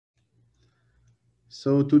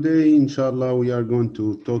So today, inshallah, we are going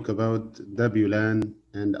to talk about WLAN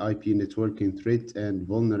and IP networking threat and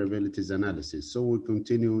vulnerabilities analysis. So we'll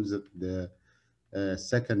continue the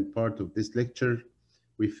second part of this lecture.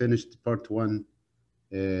 We finished part one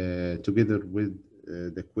together with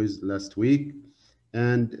the quiz last week.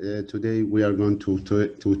 And today we are going to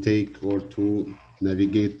take or to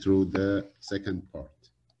navigate through the second part.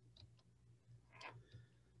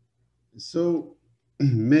 So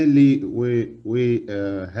mainly we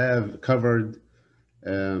have covered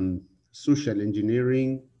social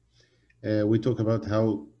engineering. We talk about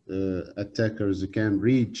how attackers can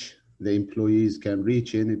reach, the employees can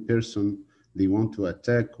reach any person they want to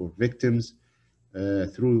attack or victims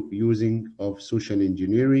through using of social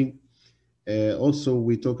engineering. Also,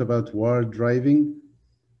 we talk about war driving,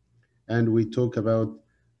 and we talk about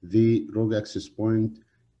the rogue access point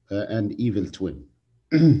and evil twin.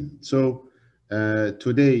 So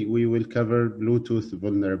today we will cover Bluetooth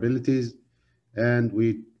vulnerabilities, and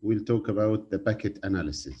we will talk about the packet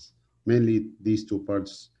analysis. Mainly these two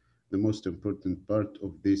parts, the most important part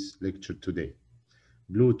of this lecture today.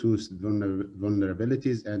 Bluetooth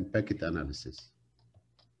vulnerabilities and packet analysis.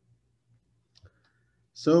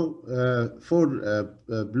 So for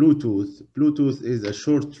Bluetooth is a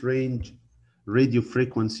short-range radio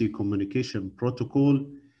frequency communication protocol.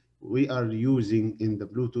 We are using in the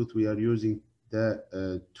Bluetooth, we are using the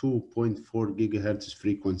 2.4 gigahertz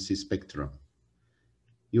frequency spectrum.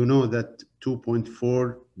 You know that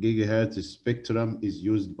 2.4 gigahertz spectrum is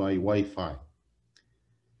used by Wi-Fi.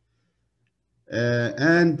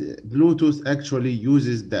 And Bluetooth actually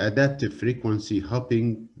uses the adaptive frequency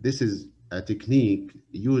hopping. This is a technique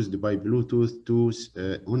used by Bluetooth to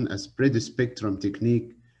on a spread spectrum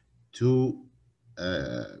technique to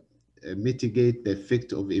mitigate the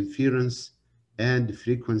effect of interference and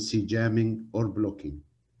frequency jamming or blocking.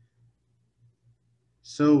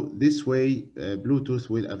 So this way, Bluetooth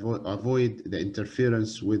will avoid the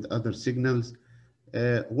interference with other signals.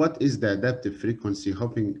 What is the adaptive frequency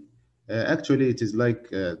hopping? Actually, it is like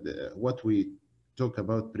what we talked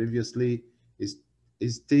about previously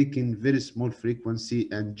is taking very small frequency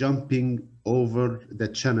and jumping over the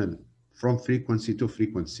channel from frequency to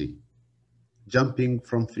frequency, jumping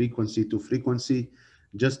from frequency to frequency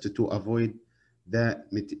just to avoid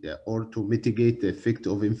or to mitigate the effect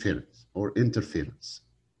of interference.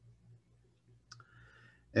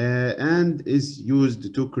 And is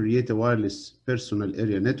used to create a wireless personal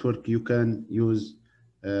area network. You can use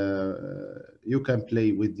you can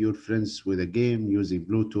play with your friends with a game using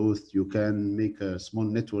Bluetooth. You can make a small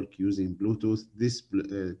network using Bluetooth. This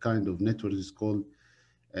kind of network is called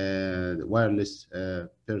wireless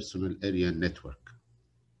personal area network.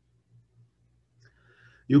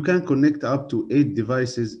 You can connect up to 8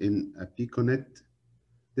 devices in a Piconet.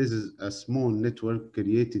 This is a small network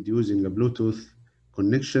created using a Bluetooth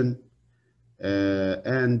connection,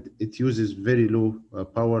 and it uses very low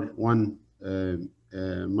power, 1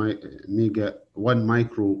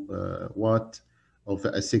 micro watt of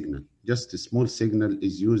a signal. Just a small signal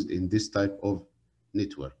is used in this type of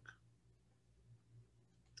network.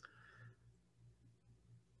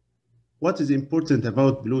 What is important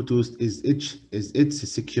about Bluetooth is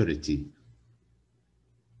its security.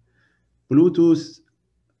 Bluetooth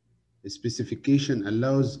specification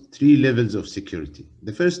allows 3 levels of security.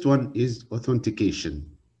 The first one is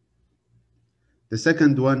authentication. The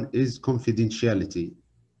second one is confidentiality.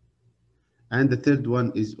 And the third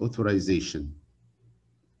one is authorization.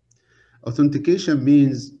 Authentication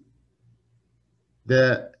means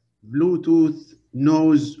the Bluetooth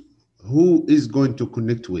knows who is going to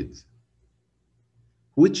connect with,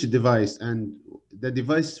 which device, and the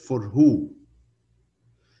device for who.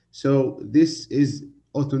 So this is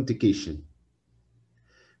authentication.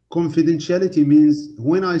 Confidentiality means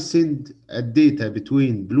when I send a data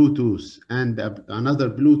between Bluetooth and another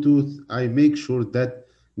Bluetooth, I make sure that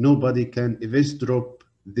nobody can eavesdrop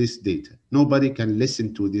this data. Nobody can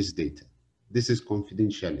listen to this data. This is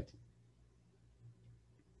confidentiality.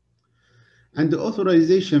 And the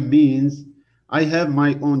authorization means I have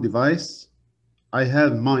my own device. I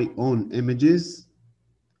have my own images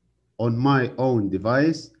on my own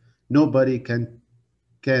device. Nobody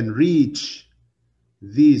can reach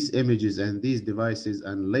these images and these devices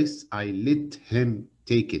unless I let him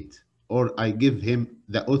take it or I give him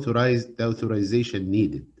the authorization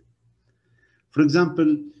needed. For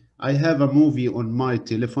example, I have a movie on my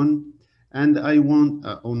telephone and I want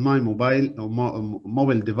on my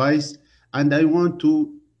mobile device, and I want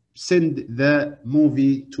to send the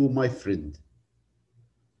movie to my friend.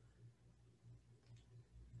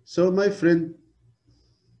 So my friend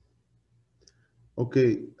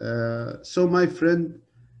Okay, so my friend,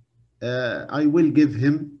 I will give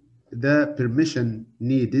him the permission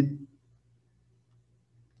needed.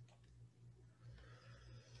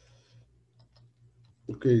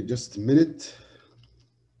 Okay, just a minute.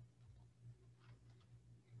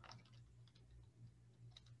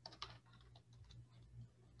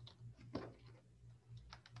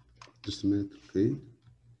 Just a minute, okay.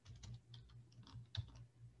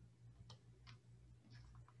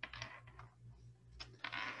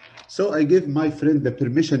 So I give my friend the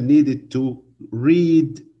permission needed to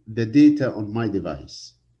read the data on my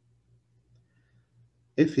device.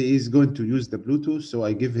 If he is going to use the Bluetooth, so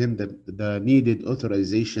I give him the needed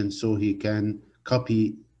authorization so he can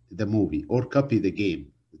copy the movie or copy the game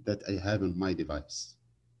that I have on my device.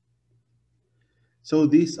 So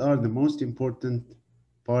these are the most important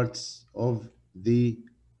parts of the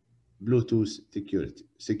Bluetooth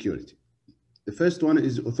security. The first one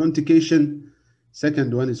is authentication,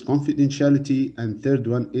 second one is confidentiality, and third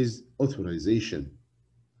one is authorization.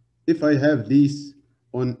 If I have these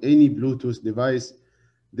on any Bluetooth device,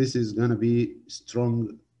 this is going to be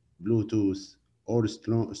strong Bluetooth or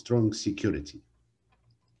strong security.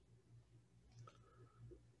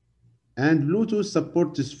 And Bluetooth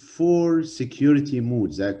supports 4 security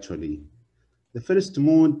modes actually. The first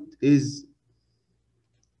mode is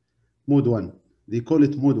mode 1. They call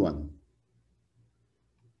it mode 1.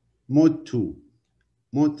 Mode 2,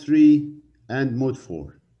 mode 3, and mode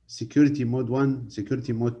 4. Security mode 1,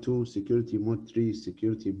 security mode 2, security mode 3,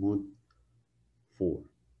 security mode 4.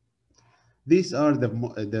 These are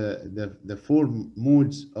the 4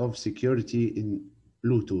 modes of security in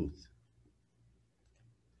Bluetooth.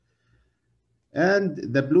 And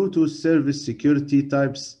the Bluetooth service security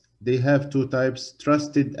types, they have 2 types,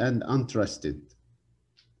 trusted and untrusted.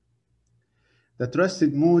 The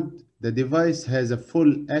trusted mode, the device has a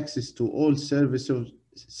full access to all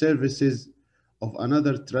services of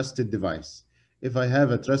another trusted device. If I have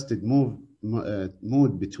a trusted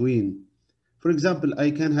mode between, for example, I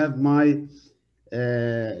can have my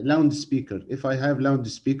loudspeaker. If I have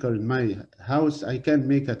loudspeaker in my house, I can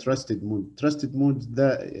make a trusted mode. Trusted mode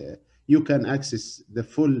that you can access the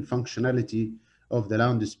full functionality of the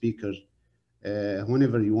loudspeaker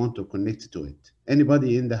whenever you want to connect to it.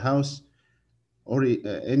 Anybody in the house or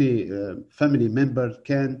any family member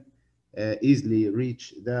can easily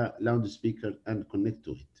reach the loudspeaker and connect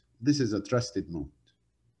to it. This is a trusted mode.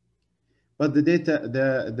 But the data,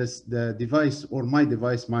 the device or my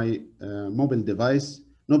device, my mobile device,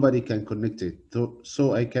 nobody can connect it.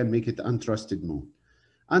 So I can make it untrusted mode.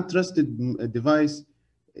 Untrusted device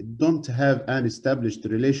don't have an established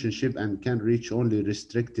relationship and can reach only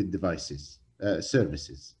restricted devices,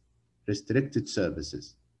 services, restricted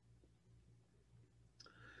services.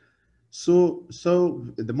 So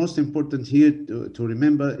the most important here to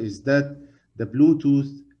remember is that the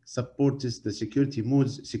Bluetooth supports the security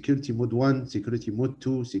modes, security mode 1, security mode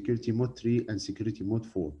 2, security mode 3, and security mode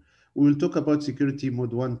 4. We will talk about security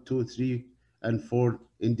mode 1, 2, 3, and 4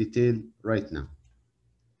 in detail right now.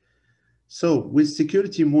 So with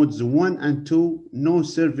security modes 1 and 2, no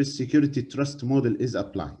service security trust model is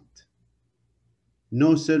applied.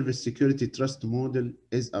 No service security trust model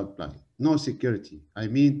is applied. No security. I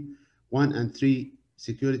mean, 1 and 3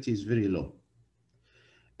 security is very low.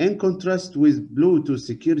 In contrast with Bluetooth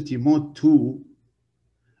security mode 2,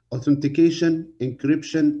 authentication,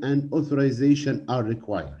 encryption, and authorization are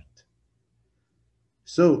required.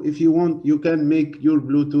 So if you want, you can make your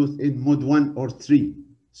Bluetooth in mode 1 or 3.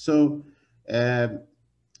 So uh,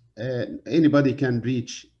 anybody can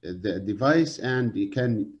reach the device and you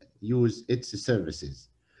can use its services.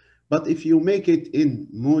 But if you make it in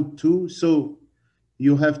mode 2, so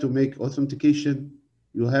you have to make authentication,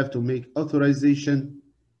 you have to make authorization,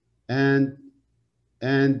 and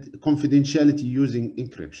confidentiality using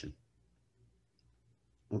encryption.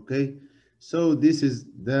 Okay, so this is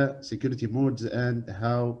the security modes and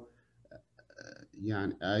how, yeah,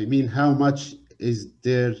 I mean, how much is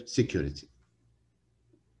their security.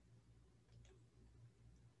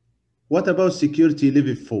 What about security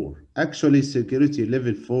level 4? Actually, security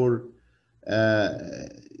level 4 uh,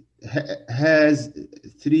 has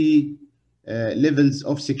 3 levels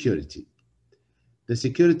of security. The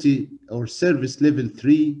security or service level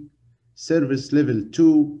 3, service level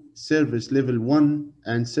 2, service level 1,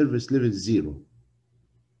 and service level 0.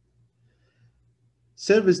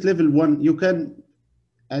 Service level 1, you can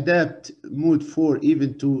adapt mode 4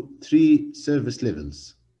 even to 3 service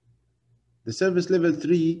levels. The service level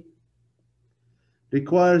 3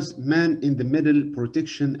 requires man-in-the-middle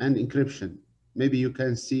protection and encryption. Maybe you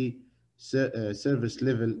can see service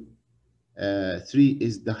level Three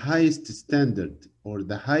is the highest standard, or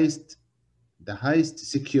the highest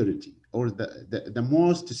security, or the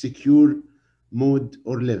most secure mode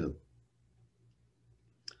or level,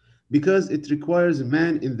 because it requires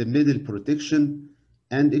man in the middle protection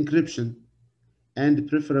and encryption, and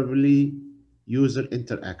preferably user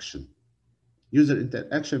interaction. User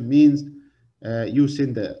interaction means you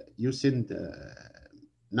send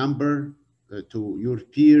number to your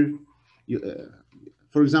peer.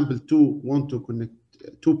 For example,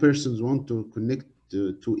 two persons want to connect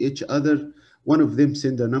to each other. One of them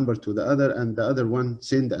send a number to the other, and the other one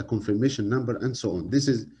send a confirmation number, and so on. This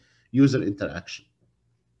is user interaction.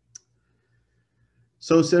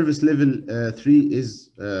 So service level 3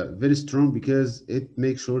 is very strong because it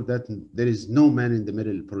makes sure that there is no man in the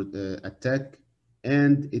middle attack,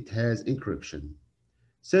 and it has encryption.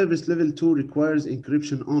 Service level 2 requires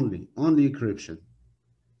encryption only encryption.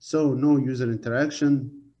 So no user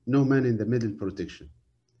interaction, no man in the middle protection.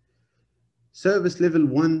 Service level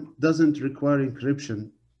 1 doesn't require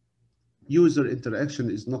encryption. User interaction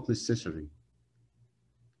is not necessary.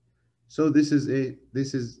 So this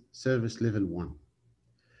is service level 1.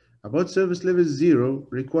 About service level 0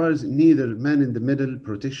 requires neither man-in-the-middle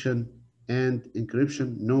protection and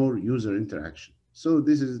encryption nor user interaction. So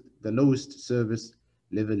this is the lowest service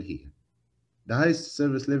level here. The highest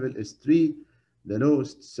service level is 3, the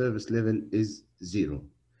lowest service level is 0.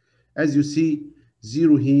 As you see,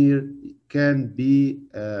 0 here can be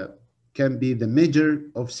the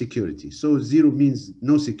measure of security. So 0 means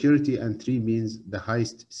no security, and 3 means the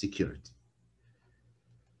highest security.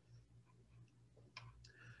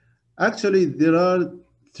 Actually, there are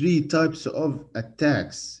 3 types of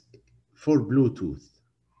attacks for Bluetooth.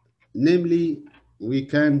 Namely, we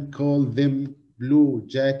can call them blue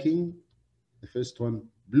jacking, the first one,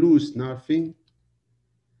 blue snarfing,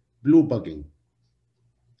 blue bugging.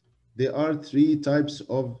 There are 3 types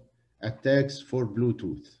of attacks for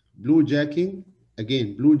Bluetooth. Blue jacking,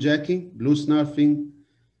 again, blue jacking, blue snarfing,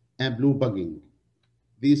 and blue bugging.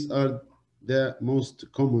 These are the most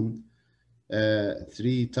common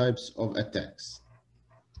 3 types of attacks.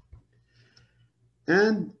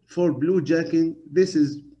 And for blue jacking, this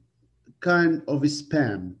is kind of a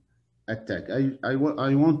spam attack. I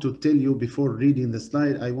want to tell you, before reading the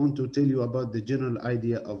slide, I want to tell you about the general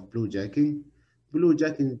idea of blue jacking. Blue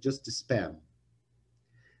jacking is just spam.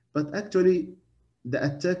 But actually, the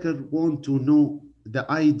attacker want to know the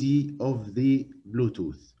ID of the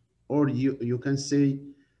Bluetooth. Or you can say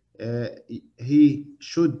he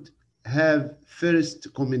should have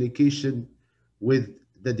first communication with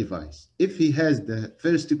the device. If he has the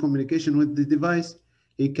first communication with the device,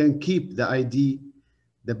 he can keep the ID,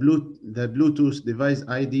 the Bluetooth device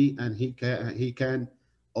ID, and he can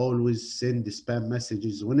always send the spam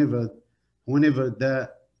messages whenever the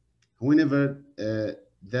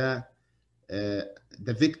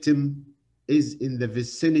the victim is in the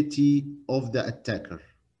vicinity of the attacker,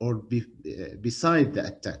 or beside the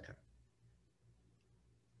attacker.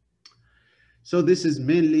 So this is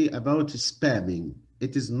mainly about spamming.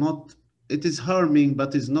 It is harming,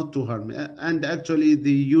 but it's not too harming. And actually, they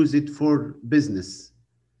use it for business.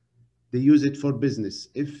 They use it for business.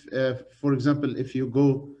 If, for example, if you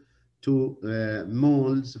go to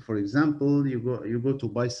malls, for example, you go to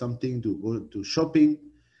buy something, to go to shopping,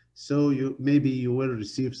 so maybe you will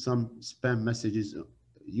receive some spam messages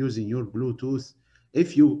using your Bluetooth.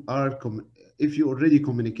 If you already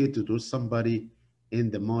communicated with somebody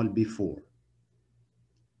in the mall before.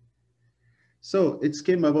 So it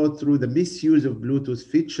came about through the misuse of Bluetooth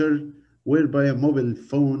feature, whereby a mobile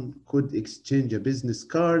phone could exchange a business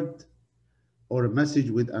card or a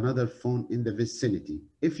message with another phone in the vicinity.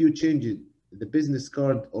 If you change it, the business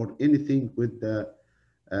card or anything with the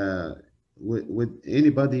with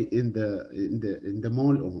anybody in the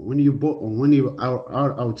mall, or when you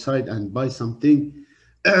are outside and buy something,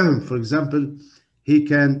 for example, he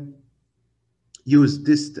can use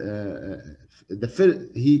this the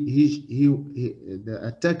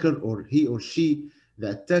attacker, or he or she,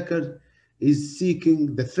 the attacker, is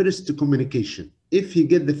seeking the first communication. If he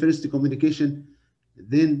get the first communication,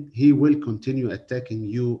 then he will continue attacking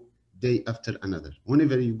you day after another.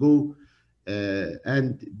 Whenever you go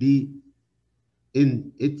and be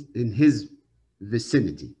in his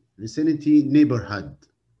vicinity neighborhood,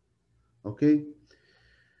 okay.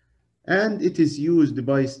 And it is used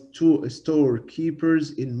by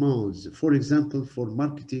storekeepers in malls, for example, for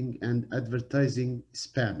marketing and advertising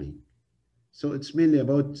spamming. So it's mainly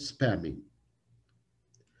about spamming.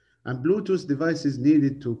 And Bluetooth devices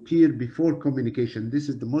needed to peer before communication. This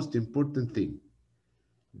is the most important thing,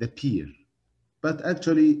 the peer. But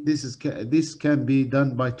actually, this can be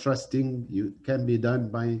done by trusting. You can be done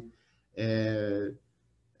by uh,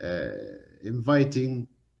 uh, inviting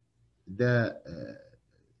the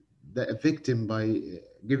victim by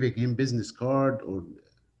giving him business card or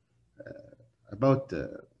about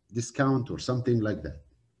discount or something like that.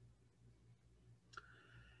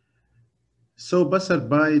 So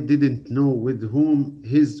passerby didn't know with whom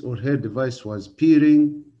his or her device was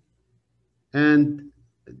peering, and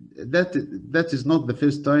that that is not the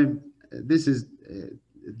first time. This is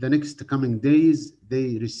the next coming days.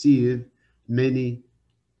 They receive many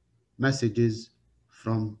messages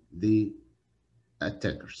from the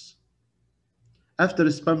attackers. After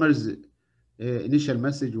spammers' initial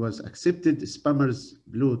message was accepted, spammer's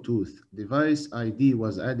Bluetooth device ID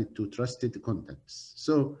was added to trusted contacts.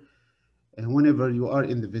 So whenever you are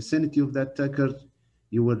in the vicinity of that attacker,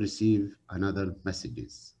 you will receive another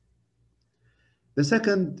messages. The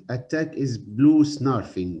second attack is blue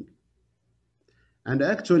snarfing. And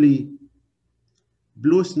actually,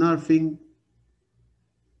 blue snarfing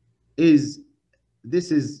is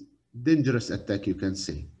this is dangerous attack, you can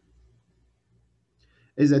say,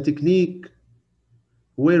 is a technique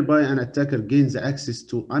whereby an attacker gains access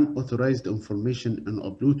to unauthorized information on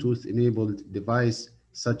a Bluetooth enabled device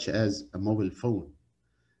such as a mobile phone.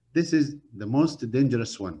 This is the most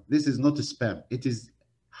dangerous one. This is not spam, it is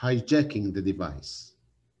hijacking the device.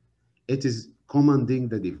 It is commanding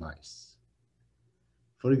the device.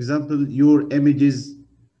 For example, your images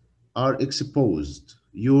are exposed,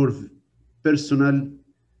 your personal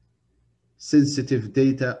sensitive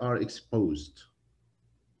data are exposed.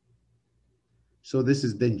 So this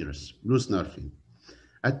is dangerous, blue snarfing.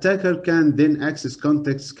 Attacker can then access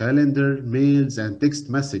contacts, calendar, mails, and text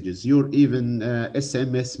messages, your even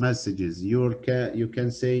SMS messages, you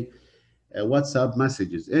can say WhatsApp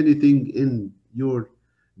messages. Anything in your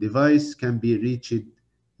device can be reached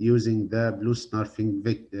using the blue snarfing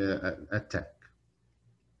attack.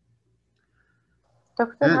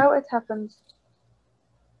 Doctor, And how it happens?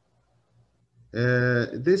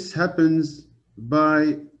 this happens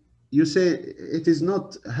by, you say, it is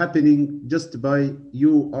not happening just by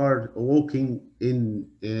you are walking in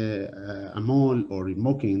a mall or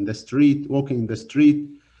walking in the street,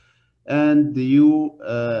 and you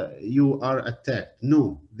are attacked.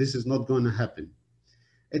 No, this is not going to happen.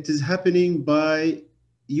 It is happening by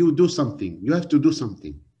you do something. You have to do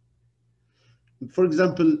something. For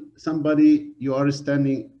example, somebody you are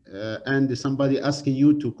standing and somebody asking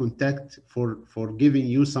you to contact for giving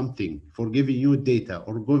you something, for giving you data,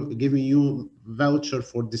 or giving you voucher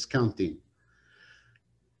for discounting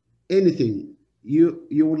anything. You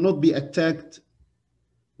will not be attacked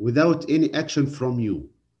without any action from you.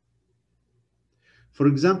 For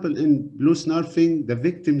example, in blue snarfing, the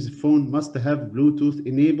victim's phone must have Bluetooth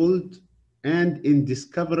enabled and in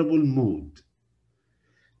discoverable mode.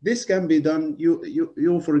 This can be done.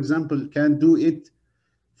 You for example, can do it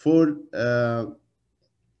for uh,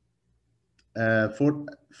 for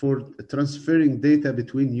for transferring data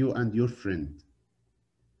between you and your friend.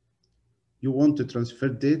 You want to transfer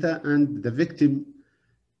data, and the victim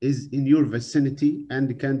is in your vicinity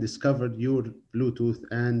and can discover your Bluetooth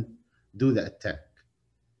and do the attack.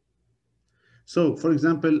 So, for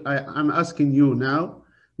example, I'm asking you now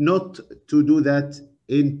not to do that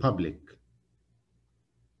in public.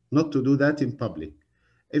 Not to do that in public.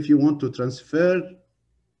 If you want to transfer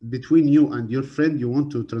between you and your friend, you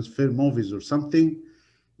want to transfer movies or something,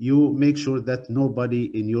 you make sure that nobody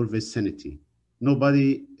in your vicinity,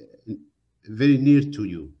 nobody very near to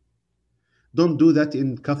you. Don't do that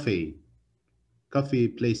in coffee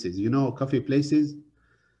places. You know, coffee places,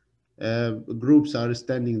 groups are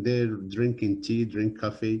standing there drinking tea, drink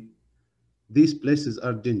coffee. These places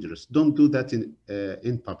are dangerous. Don't do that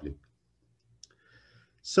in public.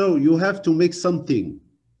 So you have to make something.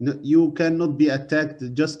 You cannot be attacked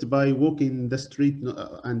just by walking the street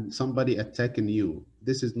and somebody attacking you.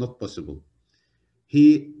 This is not possible.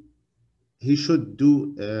 He he should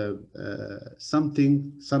do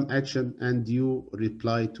something, some action, and you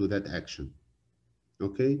reply to that action.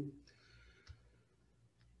 Okay,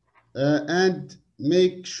 and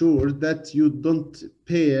make sure that you don't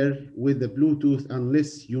pair with the Bluetooth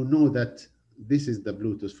unless you know that this is the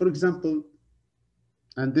Bluetooth. For example,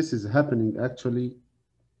 and this is happening actually,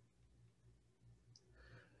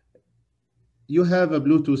 you have a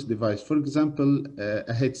Bluetooth device, for example,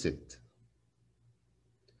 a headset,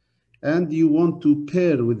 and you want to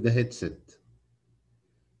pair with the headset.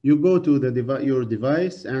 You go to your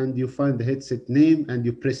device and you find the headset name and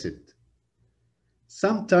you press it.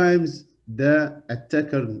 Sometimes the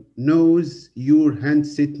attacker knows your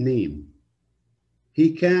handset name. he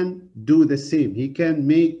can do the same. He can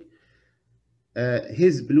make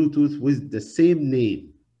his Bluetooth with the same name.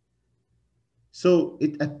 So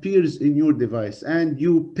it appears in your device and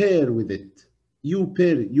you pair with it. You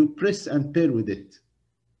press and pair with it.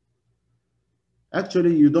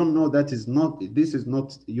 Actually, you don't know this is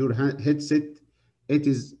not your headset. It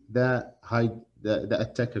is the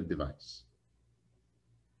attacker device.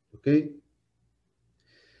 Okay?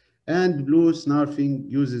 And blue snarfing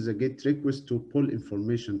uses a GET request to pull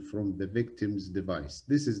information from the victim's device.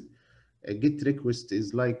 This is a GET request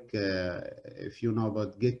is like if you know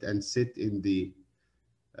about GET and SET in the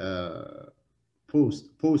uh,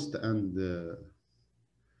 post and the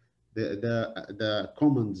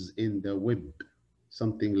commands in the web,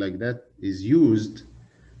 something like that is used.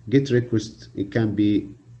 GET request, it can be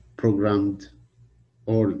programmed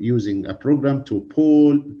or using a program to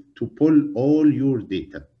pull all your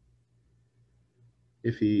data.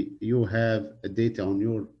 If you have a data on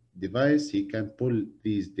your device, he can pull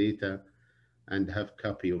these data and have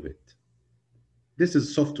copy of it. This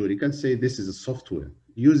is software. You can say this is a software.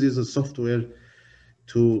 Uses a software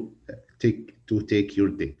to take your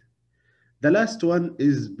data. The last one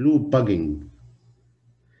is blue bugging.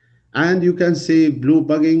 And you can say blue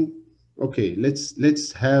bugging. Okay,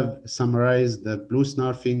 let's have summarize the blue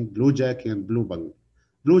snarfing, blue jacking, and blue bugging.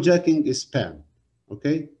 Blue jacking is spam.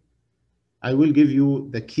 Okay, I will give you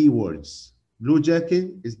the keywords. Blue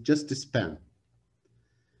jacking is just spam.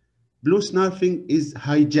 Blue snarfing is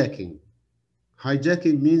hijacking.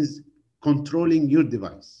 Hijacking means controlling your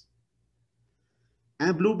device.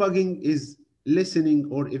 And blue bugging is listening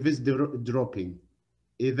or eavesdropping.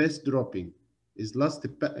 Eavesdropping is last,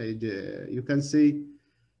 you can say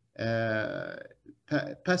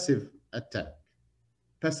passive attack.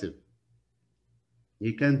 Passive.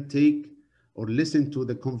 You can take or listen to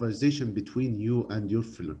the conversation between you and your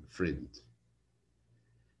friend,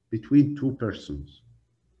 between two persons.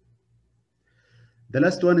 The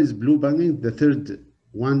last one is blue bugging. The third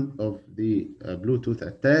one of the Bluetooth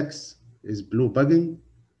attacks is blue bugging.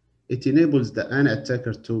 It enables an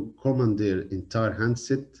attacker to commandeer entire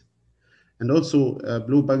handset. And also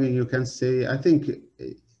blue bugging, you can say, I think,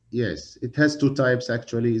 yes, it has two types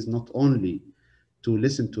actually. It's not only to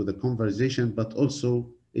listen to the conversation, but also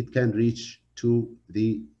it can reach to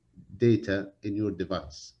the data in your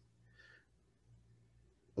device.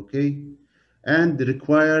 Okay, and the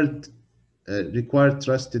required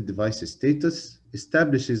trusted device status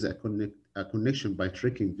establishes a connection by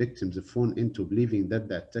tricking victims' phone into believing that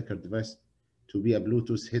the attacker device to be a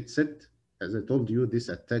Bluetooth headset. As I told you, this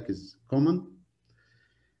attack is common.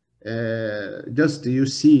 Just you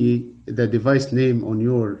see the device name on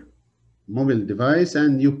your mobile device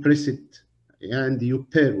and you press it and you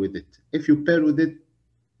pair with it. If you pair with it,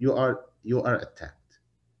 you are attacked.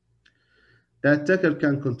 The attacker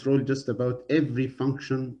can control just about every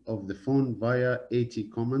function of the phone via AT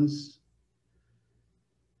commands,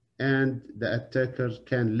 and the attacker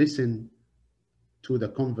can listen to the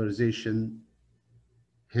conversation,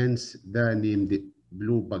 hence the name the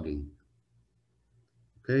blue bugging.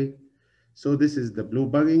 Okay, so this is the blue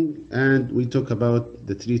bugging, and we talk about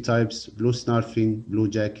the three types: blue snarfing, blue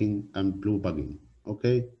jacking, and blue bugging.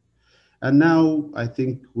 Okay, and now I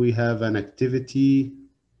think we have an activity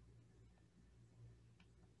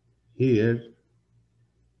here.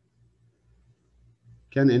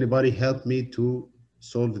 Can anybody help me to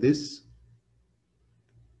solve this?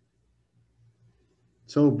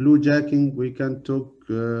 So blue jacking, we can talk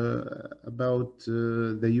about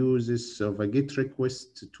the uses of a GET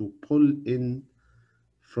request to pull in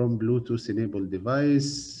from Bluetooth enabled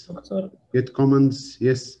device. Doctor, GET commands,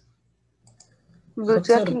 yes. Blue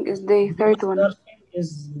Doctor, jacking is the blue third one. snarfing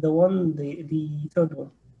is the third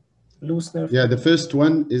one. Blue Yeah, snarfing. the first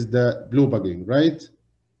one is the blue bugging, right?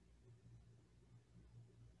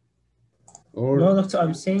 No, Or doctor,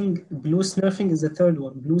 I'm saying blue snarfing is the third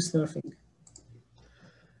one. Blue snarfing.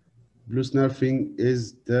 blue snarfing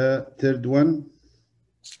is the third one.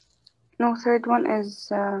 No, third one is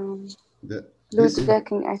The, blue this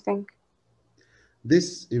jacking, I think.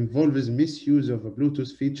 This involves misuse of a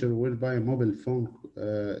Bluetooth feature whereby a mobile phone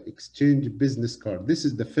exchange business card. This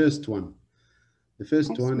is the first one. The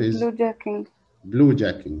first It's one is blue jacking. blue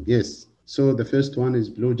jacking. Yes. So the first one is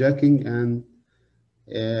blue jacking, and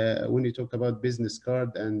when you talk about business card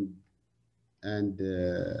and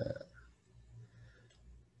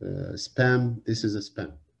spam, this is a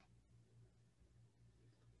spam.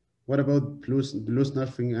 What about blue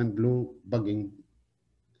snarfing and blue bugging?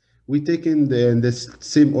 We take in the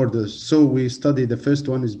same order. So we study the first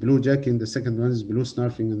one is blue jacking, the second one is blue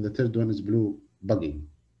snarfing, and the third one is blue bugging.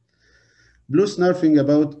 Blue snarfing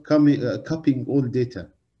about copying all data,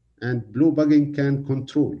 and blue bugging can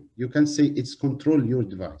control. You can say it's control your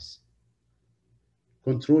device,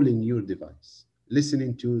 controlling your device,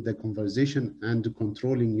 listening to the conversation and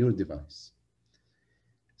controlling your device.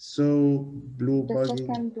 So blue The bugging.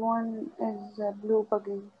 second one is blue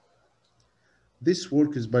bugging. This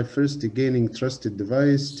works by first gaining trusted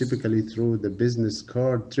device, typically through the business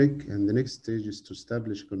card trick, and the next stage is to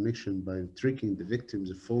establish connection by tricking the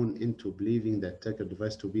victim's phone into believing the attacker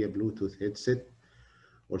device to be a Bluetooth headset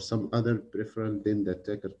or some other peripheral. Then the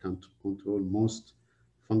attacker can control most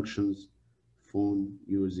functions phone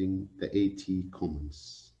using the AT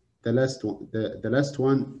commands. The last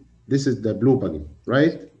one, this is the blue bugging,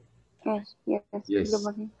 right? Yes, blue Yes.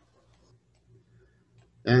 bugging.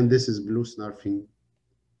 And this is blue snarfing,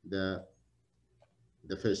 the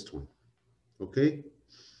the first one. Okay?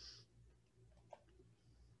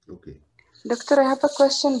 Okay. Doctor, I have a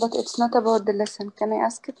question, but it's not about the lesson. Can I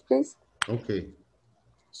ask it, please? Okay.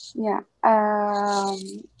 Yeah.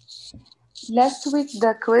 Last week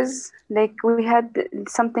the quiz, like we had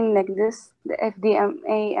something like this, the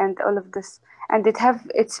FDMA and all of this, and it have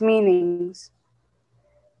its meanings.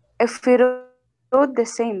 If we wrote the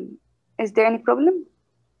same, is there any problem?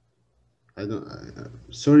 I don't.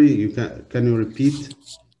 Sorry, can you repeat?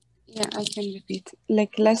 Yeah, I can repeat.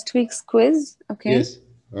 Like last week's quiz, okay? Yes.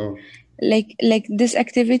 Oh, Like this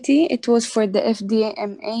activity, it was for the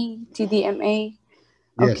FDMA, TDMA,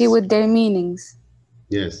 okay, yes. with their meanings.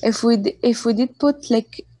 Yes. If we did put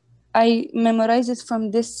like I memorize it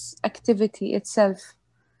from this activity itself.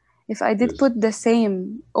 If I did Yes. put the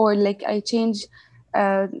same or like I change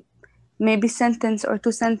uh, maybe sentence or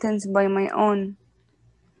two sentence by my own,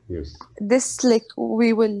 Yes. this like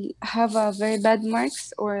we will have a very bad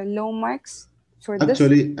marks or low marks for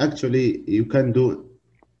this. Actually, you can do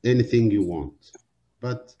anything you want,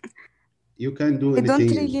 but you can do I don't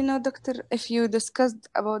anything you really want. know, doctor, if you discussed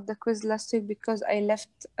about the quiz last week because I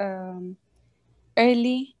left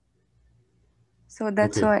early, so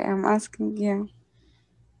that's Okay. why I'm asking. Yeah,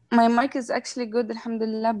 my mark is actually good,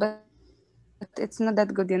 alhamdulillah, but it's not that good, doctor. It was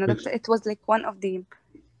like one of Which, the,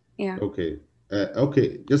 yeah. okay.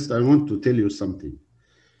 Okay. Just I want to tell you something.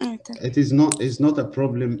 Tell me. It's not a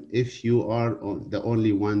problem if you are the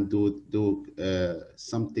only one do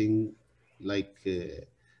something like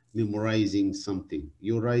memorizing something.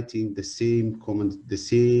 You're writing the same comment, the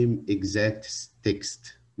same exact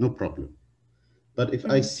text, no problem. But if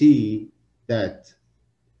I Mm-hmm. see that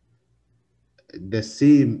the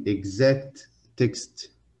same exact text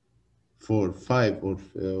for five or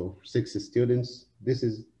six students, this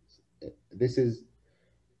is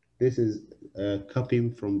this is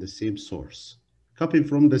copying from the same source. Copying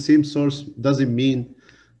from the same source doesn't mean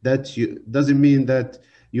that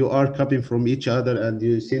you are copying from each other and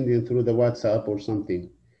you sending through the WhatsApp or something.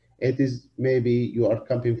 It is maybe you are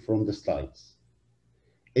copying from the slides.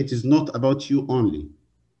 It is not about you only.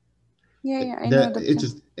 Yeah, yeah, I The know, it doctor.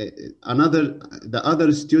 is another the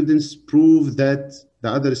other students prove that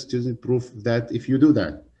if you do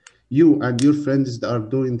that, you and your friends are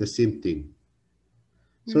doing the same thing.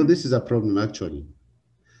 So Mm-hmm. this is a problem actually.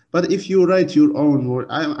 But if you write your own word,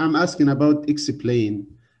 I'm asking about explain,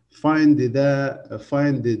 find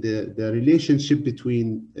the relationship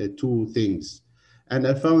between two things. And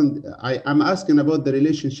I'm asking about the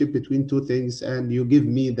relationship between two things, and you give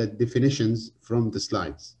me the definitions from the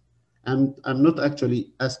slides. I'm not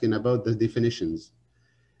actually asking about the definitions.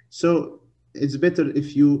 So it's better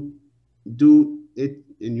if you do it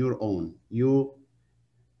in your own. You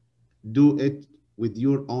do it with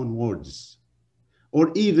your own words,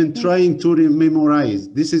 or even Yeah, trying to memorize.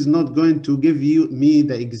 This is not going to give you me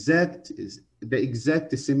the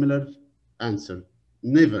exact similar answer.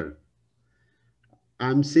 Never.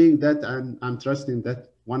 I'm saying that, and I'm trusting that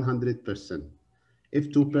 100%.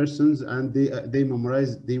 If two persons and they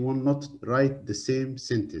memorize, they will not write the same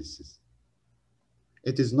sentences.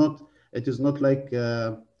 It is not like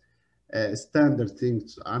standard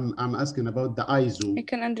things. I'm asking about the I ISO,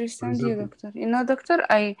 can for understand you, example. doctor. You know, doctor,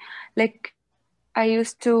 I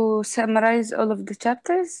used to summarize all of the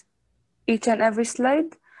chapters, each and every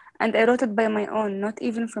slide, and I wrote it by my own, not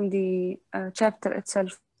even from the chapter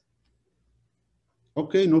itself.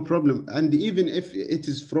 Okay, no problem. And even if it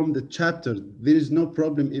is from the chapter, there is no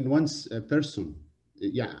problem in one person.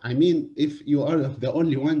 Yeah, I mean, if you are the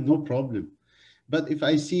only one, no problem. But if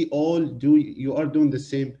I see all you are doing the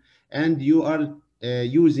same, and you are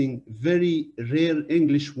using very rare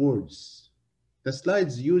English words, the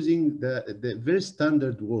slides using the very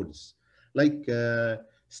standard words, like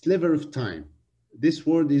sliver of time. This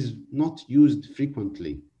word is not used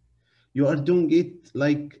frequently. You are doing it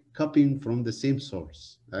like copying from the same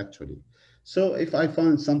source, actually. So if I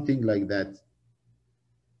found something like that,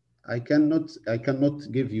 I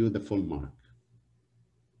cannot give you the full mark.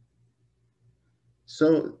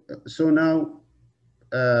 So now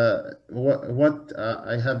what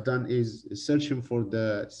I have done is searching for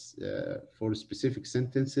the for specific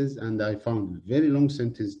sentences, and I found very long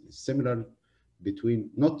sentences similar between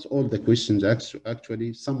not all the questions,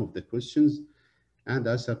 actually some of the questions, and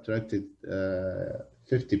I subtracted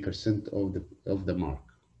 50% of the mark.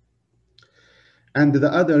 And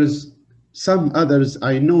the others, some others,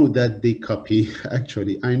 I know that they copy.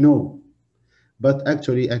 Actually, I know, but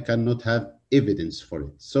actually I cannot have evidence for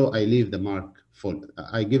it. So I leave the mark full.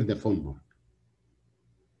 I give the full mark.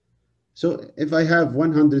 So if I have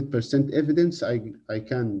 100% evidence, I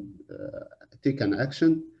can take an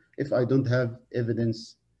action. If I don't have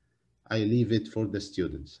evidence, I leave it for the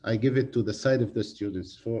students. I give it to the side of the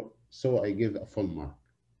students, so I give a full mark.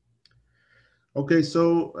 Okay,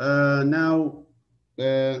 so now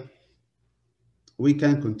uh, we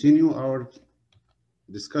can continue our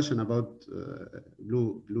discussion about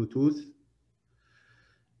Bluetooth.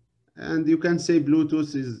 And you can say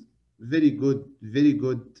Bluetooth is very good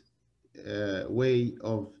way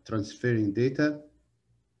of transferring data,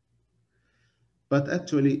 but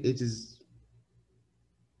actually it is,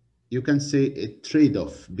 you can say, a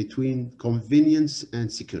trade-off between convenience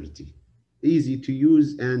and security, easy to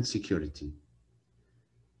use and security.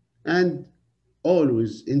 And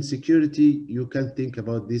always in security, you can think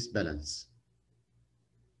about this balance.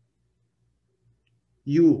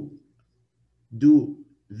 You do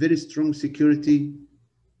very strong security,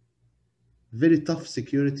 very tough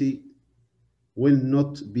security will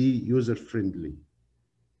not be user friendly.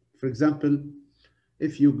 For example,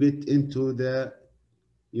 if you get into the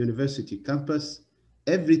university campus,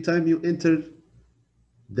 every time you enter,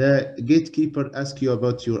 the gatekeeper asks you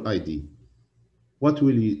about your ID. What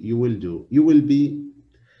will you will do? You will be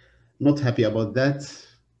not happy about that,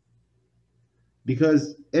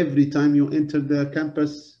 because every time you enter the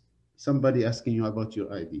campus, somebody asking you about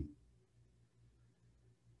your ID.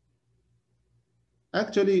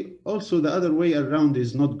 Actually, also the other way around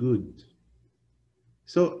is not good.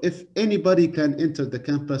 So if anybody can enter the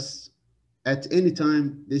campus at any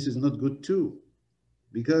time, this is not good too,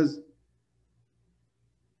 because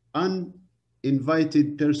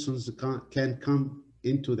uninvited persons can come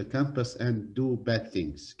into the campus and do bad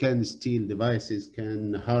things, can steal devices,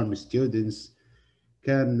 can harm students,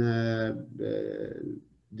 can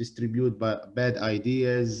distribute bad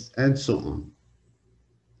ideas, and so on.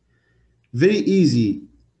 Very easy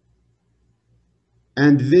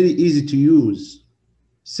and very easy to use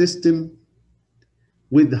system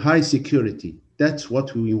with high security. That's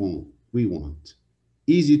what we want. We want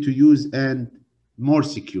easy to use and more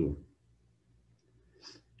secure.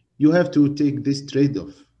 You have to take this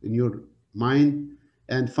trade-off in your mind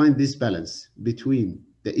and find this balance between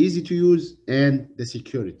the easy to use and the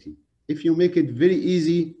security. If you make it very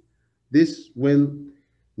easy, this will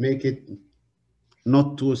make it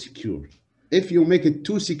not too secure. If you make it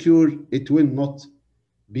too secure, it will not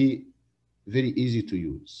be very easy to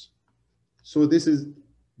use. So this is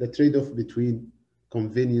the trade-off between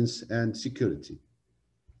convenience and security.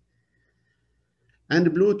 And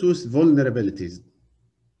Bluetooth vulnerabilities.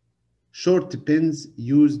 Short pins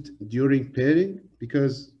used during pairing,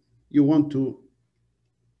 because you want to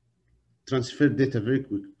transfer data very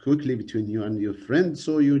quickly between you and your friend.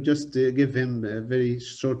 So you just give him very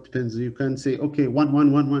short pins. You can say, okay,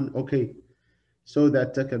 1111, okay. So the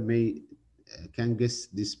attacker can guess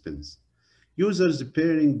these pins. Users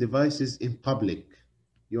pairing devices in public.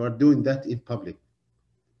 You are doing that in public,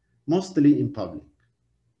 mostly in public.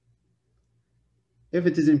 If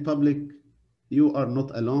it is in public, you are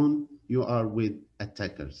not alone, you are with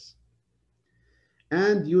attackers.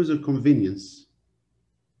 And user convenience.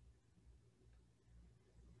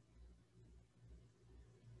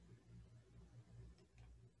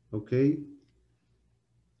 Okay.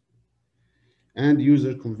 And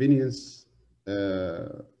user convenience.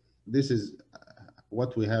 This is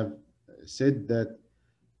what we have said, that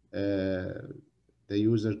the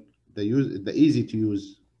user, the easy to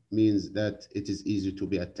use means that it is easy to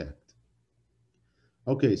be attacked.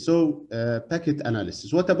 Okay, so packet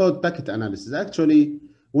analysis. What about packet analysis? Actually,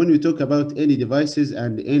 when we talk about any devices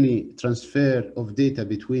and any transfer of data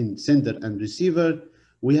between sender and receiver,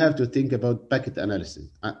 we have to think about packet analysis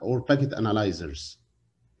or packet analyzers.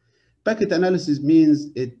 Packet analysis means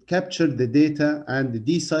it captured the data and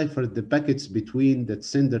deciphered the packets between the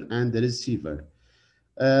sender and the receiver.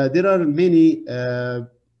 There are many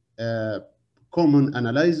common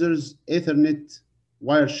analyzers: Ethernet,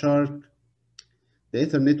 Wireshark, the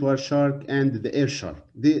Ethernet Wireshark, and the AirShark.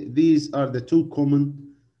 These are the two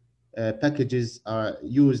common packages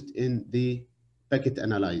used in the packet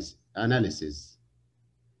analysis.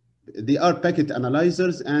 They are packet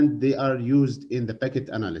analyzers and they are used in the packet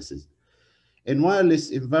analysis. In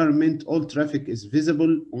wireless environment, all traffic is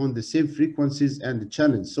visible on the same frequencies and the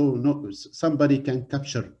channel. So somebody can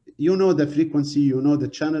capture, you know the frequency, you know the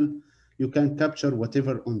channel, you can capture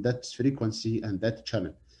whatever on that frequency and that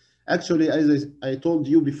channel. Actually, as I told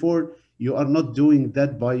you before, you are not doing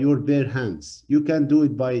that by your bare hands. You can do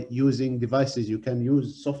it by using devices, you can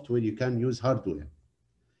use software, you can use hardware.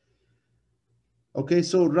 Okay,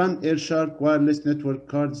 so run AirShark wireless network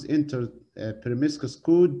cards, enter permissions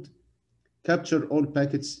code, capture all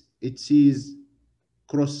packets it sees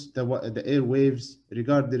cross the airwaves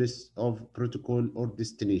regardless of protocol or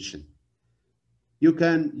destination. You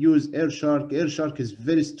can use AirShark. AirShark is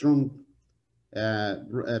very strong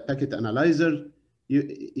packet analyzer.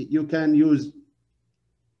 You can use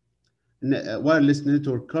wireless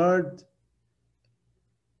network card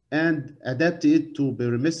and adapt it to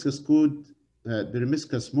permissions code,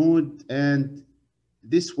 permissions mode, and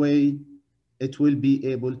this way it will be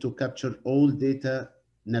able to capture all data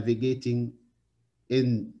navigating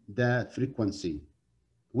in the frequency,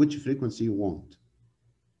 which frequency you want,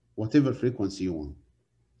 whatever frequency you want.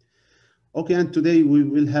 Okay, and today we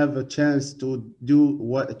will have a chance to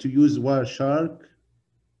use Wireshark,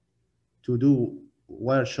 to do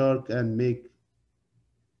Wireshark and make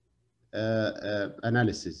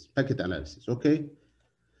analysis, packet analysis. Okay.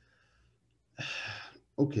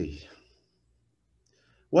 Okay.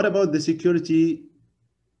 What about the security?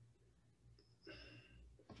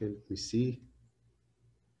 Okay, let me see.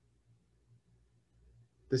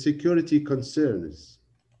 The security concerns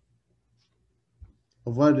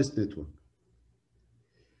of wireless network.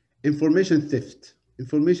 Information theft.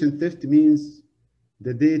 Information theft means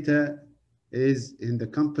the data is in the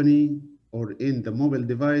company or in the mobile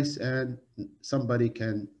device and somebody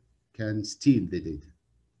can steal the data.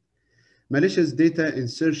 Malicious data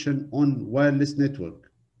insertion on wireless network.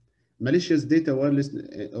 Malicious data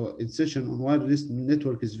insertion on wireless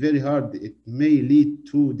network is very hard. It may lead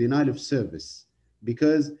to denial of service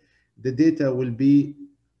because the data will be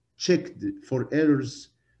checked for errors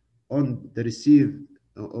on the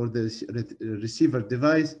receiver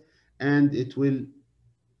device, and it will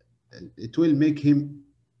make him,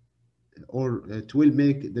 or it will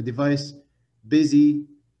make the device busy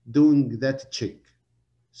doing that check.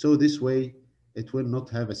 So this way it will not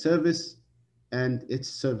have a service and its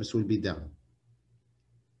service will be down.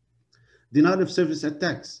 Denial of service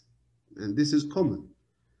attacks, and this is common.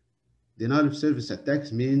 Denial of service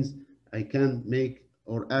attacks means I can make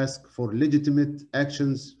or ask for legitimate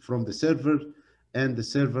actions from the server, and the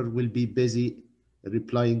server will be busy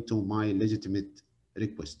replying to my legitimate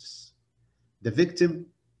requests. The victim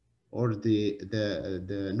or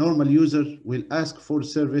the normal user will ask for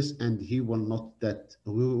service and we will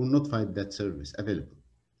not find that service available.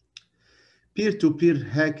 Peer-to-peer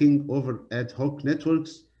hacking over ad hoc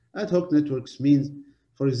networks. Ad hoc networks means,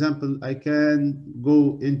 for example, I can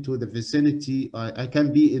go into the vicinity, I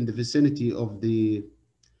can be in the vicinity of the,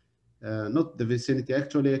 not the vicinity,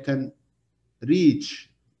 actually I can reach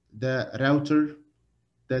the router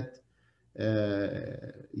that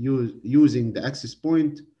using the access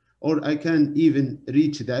point, or I can even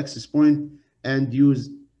reach the access point and use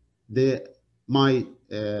my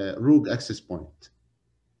rogue access point.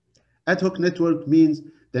 Ad hoc network means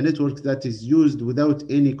the network that is used without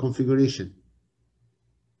any configuration.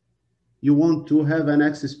 You want to have an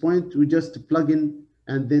access point, you just plug in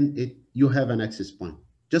and then you have an access point.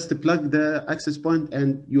 Just plug the access point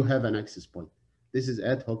and you have an access point. This is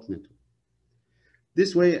ad hoc network.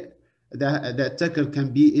 This way, the attacker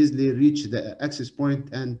can be easily reach the access point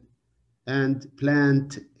and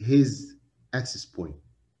plant his access point.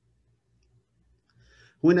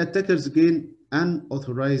 When attackers gain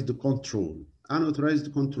unauthorized control.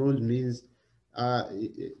 Unauthorized control means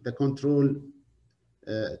the control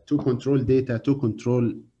to control data, to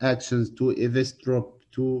control actions, to eavesdrop,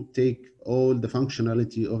 to take all the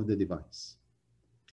functionality of the device.